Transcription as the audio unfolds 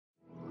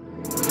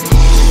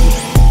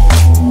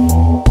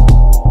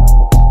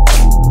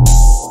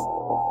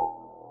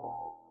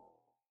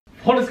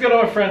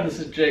friend, this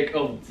is Jake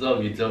of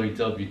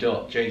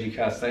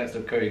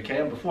www.jgcalisthenics.co.uk,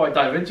 and before I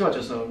dive into it, I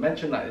just want to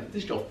mention that if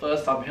this is your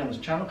first time here on this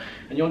channel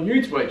and you're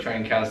new to weight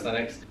training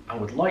calisthenics and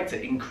would like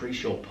to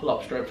increase your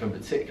pull-up strength in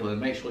particular,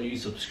 make sure you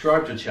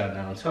subscribe to the channel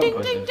now and turn on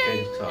post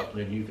notifications to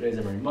upload new videos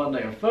every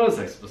Monday and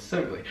Thursday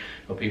specifically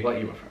for people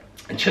like you, my friend.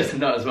 And just to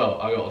note as well,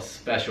 I got a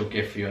special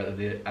gift for you at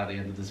the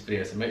end of this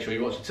video, so make sure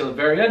you watch it till the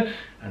very end,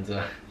 and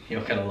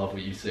you're going to love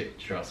what you see,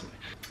 trust me.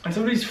 And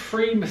some of these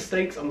 3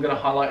 mistakes I'm going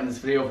to highlight in this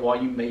video of why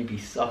you may be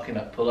sucking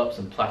at pull-ups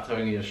and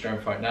plateauing in your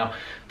strength right now.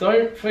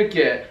 Don't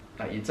forget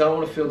that you don't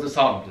want to feel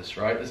disheartened with this,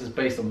 right? This is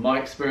based on my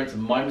experience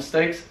and my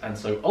mistakes, and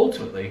so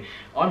ultimately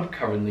I'm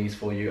covering these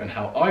for you and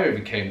how I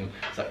overcame them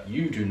so that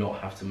you do not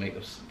have to make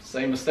the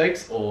same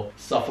mistakes or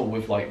suffer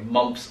with like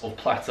months of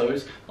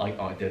plateaus like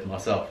I did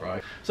myself,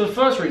 right? So the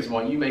first reason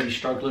why you may be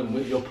struggling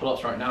with your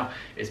pull-ups right now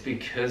is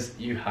because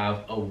you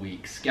have a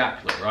weak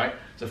scapula, right?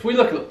 So if we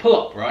look at the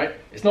pull-up, right,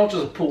 it's not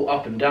just a pull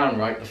up and down,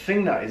 right? The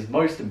thing that is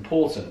most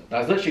important,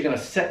 that is literally going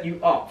to set you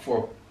up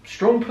for a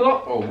strong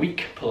pull-up or a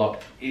weak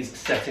pull-up, is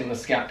setting the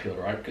scapula,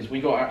 right? Because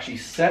we got to actually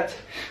set,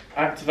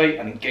 activate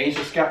and engage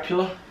the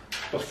scapula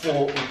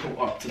before we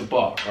pull up to the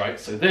bar, right?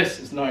 So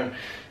this is known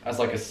as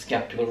like a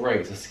scapular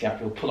raise, a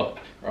scapular pull-up,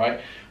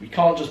 right? We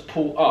can't just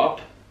pull up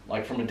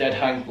like from a dead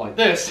hang like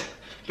this,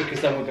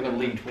 because then we're going to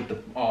lead with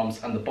the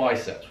arms and the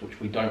biceps, which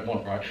we don't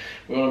want, right?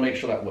 We want to make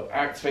sure that we're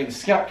activating the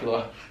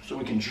scapula so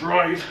we can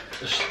drive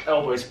the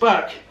elbows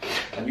back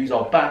and use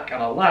our back and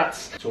our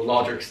lats to a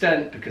larger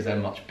extent because they're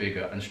much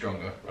bigger and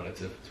stronger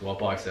relative to our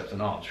biceps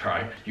and arms,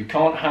 right? You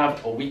can't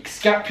have a weak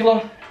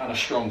scapula and a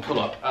strong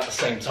pull-up at the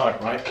same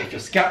time, right? If your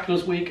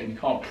scapula's weak and you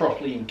can't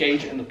properly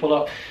engage it in the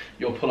pull-up,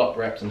 your pull-up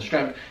reps and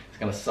strength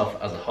going to suffer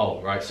as a whole,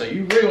 right? So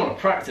you really want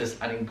to practice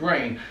and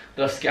ingrain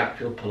the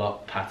scapular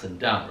pull-up pattern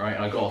down, right?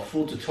 And I got a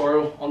full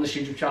tutorial on this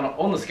YouTube channel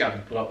on the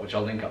scapular pull-up, which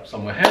I'll link up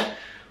somewhere here.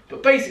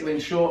 But basically, in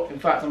short, in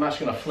fact, I'm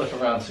actually going to flip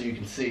around so you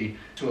can see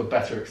to a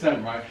better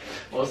extent, right?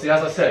 Well, see,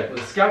 as I said,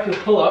 with the scapular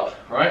pull-up,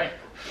 right,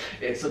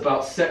 it's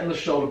about setting the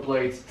shoulder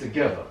blades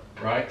together,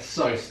 right?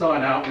 So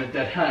starting out in a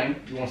dead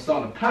hang, you want to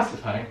start in a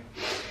passive hang,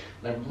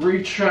 then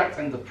retract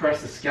and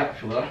depress the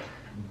scapula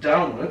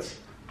downwards,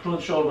 pull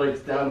the shoulder blades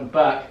down and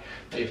back,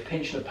 so you're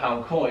pinching a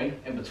pound coin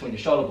in between your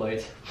shoulder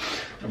blades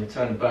and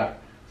returning back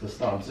to the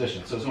starting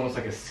position. So it's almost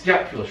like a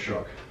scapular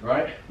shrug,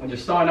 right? When you're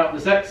starting out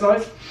with this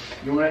exercise,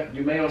 you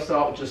may want to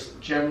start with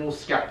just general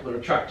scapular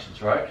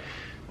retractions, right?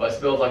 Let's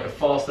build like a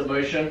faster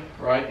motion,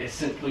 right? It's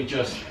simply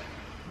just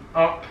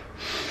up,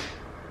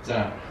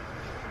 down,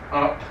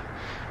 up,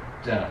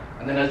 down.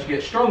 And then as you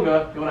get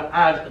stronger, you want to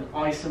add an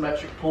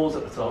isometric pause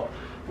at the top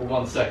for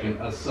 1 second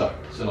as so.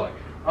 So like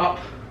up,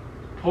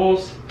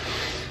 pause,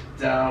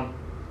 down,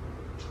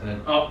 and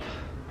then up,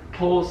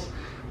 pause,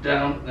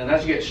 down, and then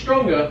as you get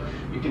stronger,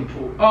 you can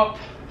pull up,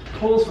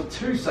 pause for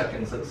 2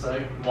 seconds, let's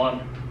say,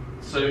 1,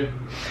 2,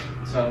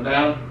 turn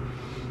down,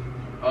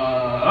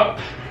 up,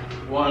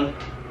 1,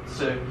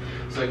 2.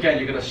 So again,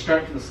 you're going to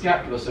strengthen the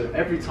scapula, so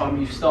every time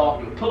you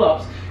start your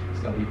pull-ups, it's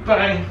going to be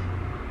bang,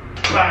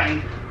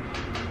 bang,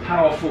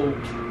 powerful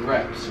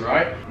reps,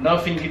 right?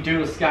 Another thing you can do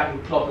with a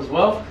scapular pull-up as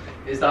well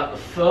is that the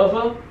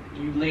further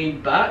you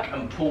lean back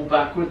and pull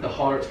backward, the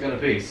harder it's going to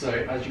be. So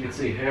as you can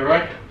see here,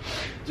 right,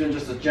 doing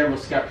just a general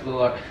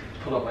scapular like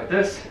pull up like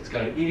this, it's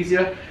going to be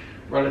easier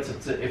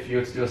relative to if you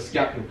were to do a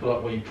scapular pull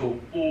up where you pull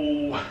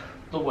all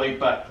the way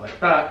back like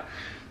that,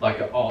 like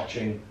an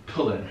arching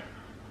pull-in,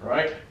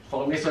 right?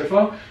 Follow me so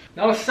far?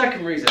 Now the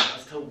second reason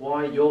as to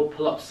why your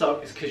pull-ups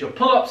suck is because your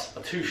pull-ups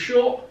are too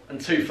short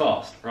and too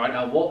fast, right?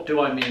 Now what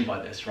do I mean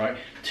by this, right?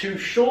 Too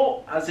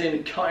short as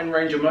in cutting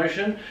range of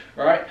motion,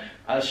 right?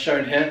 As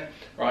shown here,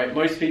 right?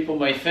 Most people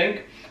may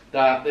think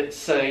that, let's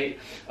say,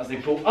 as they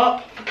pull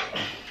up,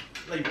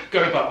 they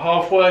go about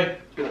halfway,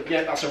 be like,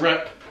 yeah, that's a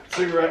rep,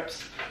 2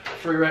 reps,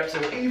 3 reps,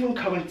 or even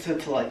coming to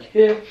like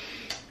here,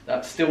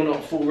 that's still not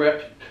a full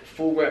rep.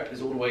 Full rep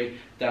is all the way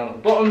down at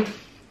the bottom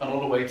and all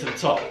the way to the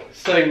top.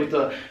 Same with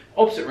the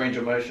opposite range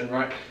of motion,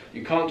 right?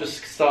 You can't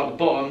just start at the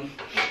bottom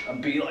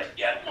and be like,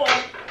 yeah, 1,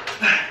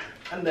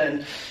 and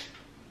then,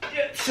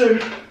 yeah, 2,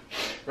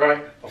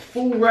 right? A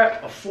full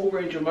rep, a full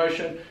range of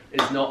motion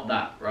is not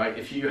that, right?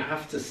 If you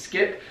have to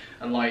skip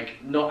and like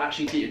not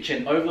actually get your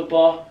chin over the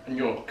bar and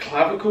your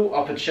clavicle,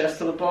 upper chest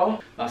to the bar,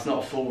 that's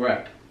not a full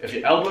rep. If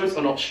your elbows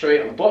are not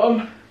straight at the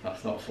bottom,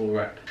 that's not a full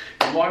rep.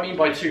 And what I mean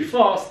by too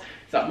fast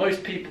is that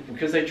most people,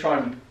 because they try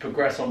and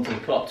progress onto the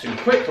pull-up too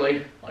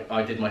quickly, like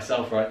I did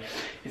myself, right,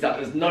 is that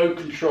there's no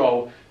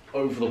control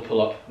over the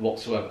pull-up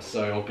whatsoever.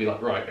 So I'll be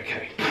like, right,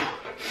 okay,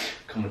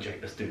 come on Jake,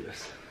 let's do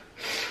this.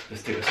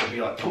 Let's do this. I'll be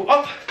like, pull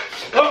up,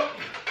 up,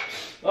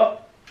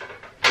 up,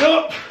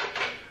 up,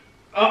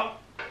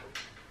 up,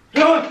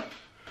 up.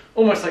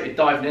 Almost like you're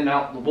diving in and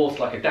out of the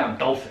water like a damn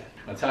dolphin.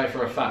 I tell you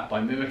for a fact,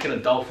 by mimicking a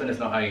dolphin is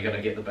not how you're going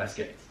to get the best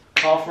gains.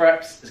 Half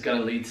reps is going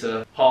to lead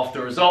to half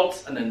the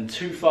results, and then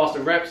 2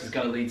 faster reps is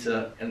going to lead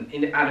to an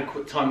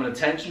inadequate time and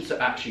attention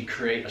to actually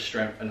create a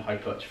strength and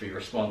hypertrophy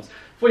response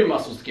for your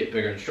muscles to get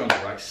bigger and stronger,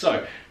 right?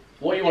 So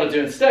what you want to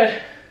do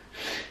instead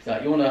is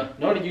that you want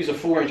to not only use a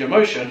full range of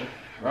motion,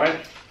 right,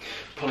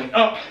 pulling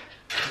up,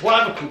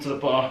 whatever, come to the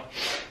bar,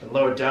 and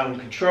lower down with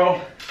control,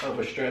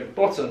 elbow straight at the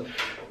bottom,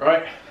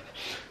 right?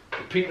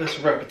 Repeat this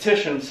for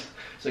repetitions,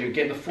 so you're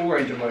getting the full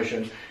range of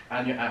motion,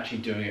 and you're actually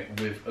doing it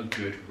with a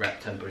good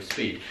rep tempo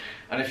speed.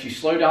 And if you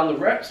slow down the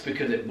reps,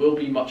 because it will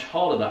be much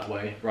harder that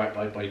way, right,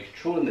 by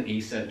controlling the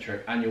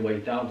eccentric and your way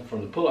down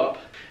from the pull-up,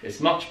 it's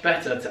much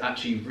better to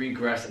actually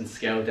regress and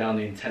scale down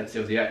the intensity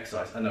of the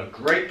exercise. And a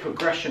great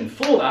progression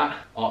for that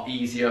are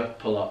easier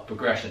pull-up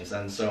progressions.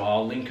 And so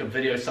I'll link a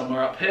video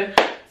somewhere up here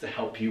to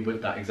help you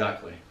with that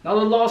exactly. Now,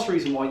 the last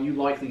reason why you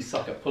likely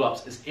suck at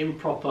pull-ups is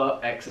improper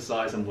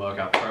exercise and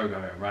workout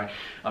programming, right?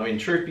 I mean,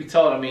 truth be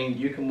told, I mean,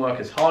 you can work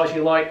as hard as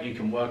you like, you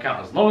can work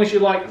out as long as you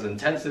like, as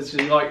intense as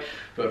you like,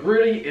 but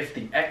really, if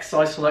the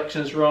exercise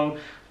selection is wrong,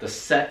 the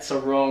sets are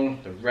wrong,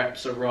 the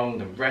reps are wrong,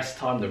 the rest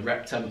time, the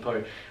rep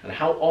tempo, and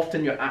how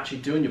often you're actually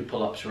doing your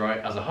pull-ups, right,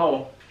 as a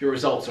whole, your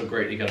results are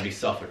greatly going to be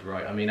suffered,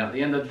 right? I mean, at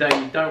the end of the day,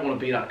 you don't want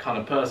to be that kind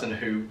of person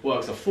who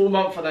works a full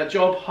month for their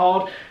job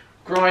hard,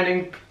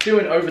 grinding,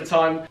 doing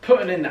overtime,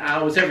 putting in the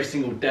hours every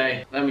single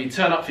day, and when you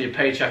turn up for your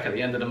paycheck at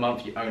the end of the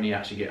month, you only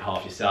actually get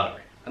half your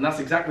salary. And that's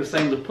exactly the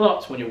same with the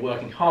pull-ups when you're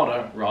working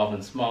harder rather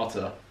than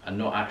smarter and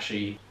not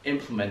actually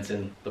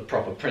implementing the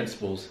proper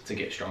principles to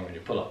get stronger in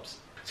your pull-ups.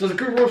 So as a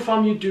good rule of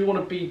thumb, you do want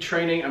to be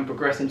training and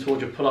progressing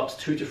towards your pull-ups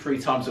 2 to 3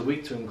 times a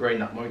week to ingrain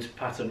that motor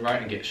pattern, right,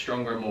 and get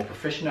stronger and more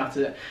proficient at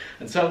it.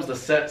 In terms of the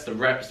sets, the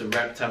reps, the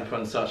rep tempo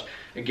and such,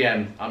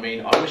 again, I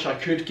mean, I wish I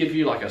could give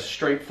you like a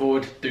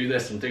straightforward do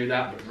this and do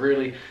that, but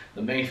really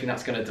the main thing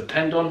that's going to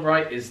depend on,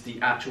 right, is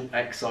the actual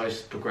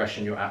exercise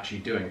progression you're actually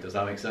doing. Does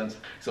that make sense?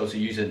 So to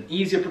use an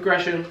easier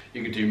progression,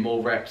 you could do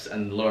more reps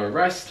and lower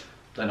rest.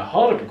 Then a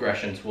harder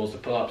progression towards the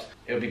pull-ups,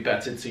 it would be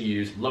better to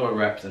use lower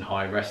reps and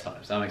high rest times.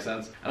 Does that make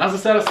sense? And as I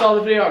said at the start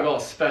of the video, I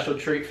got a special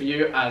treat for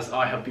you as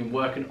I have been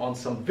working on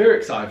some very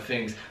exciting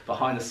things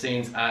behind the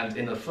scenes, and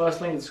in the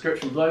first link in the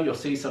description below, you'll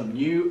see some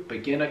new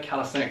beginner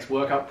calisthenics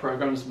workout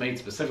programs made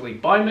specifically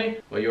by me,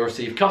 where you'll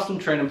receive custom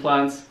training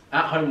plans,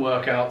 at-home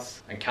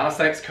workouts, and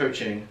calisthenics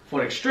coaching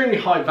for an extremely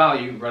high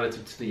value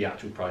relative to the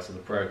actual price of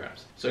the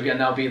programs. So again,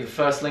 that'll be the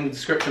first link in the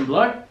description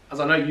below, as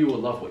I know you will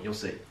love what you'll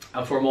see.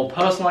 And for a more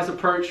personalized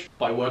approach,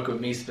 by working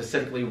with me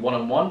specifically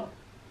one-on-one,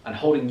 and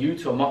holding you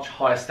to a much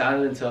higher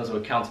standard in terms of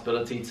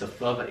accountability to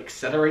further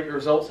accelerate your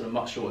results in a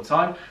much shorter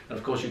time. And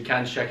of course, you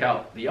can check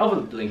out the other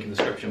link in the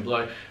description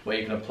below where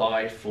you can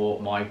apply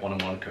for my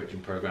one-on-one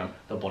coaching program,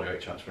 the Bodyweight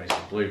Transformation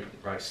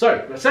Blueprint, right?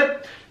 So, that said,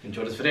 if you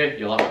enjoyed this video,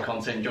 you'll like my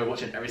content, enjoy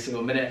watching every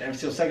single minute, every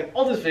single second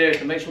of this video,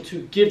 so make sure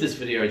to give this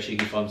video a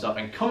cheeky thumbs up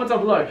and comment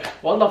down below.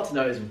 What I'd love to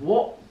know is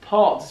what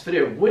part of this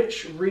video,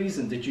 which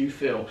reason did you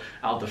feel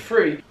out of the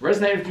 3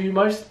 resonated with you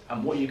most,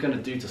 and what are you going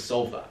to do to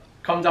solve that?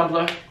 Comment down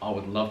below, I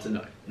would love to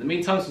know. In the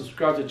meantime,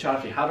 subscribe to the channel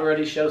if you haven't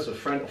already, share this with a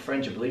friend or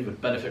friend you believe would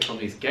benefit from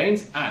these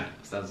gains, and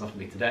that's enough for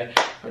me today.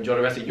 Enjoy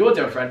the rest of your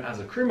day, my friend, as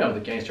a crew member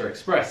of the Gains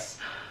Express.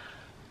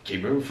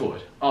 Keep moving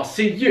forward. I'll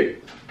see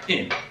you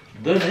in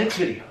the next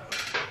video.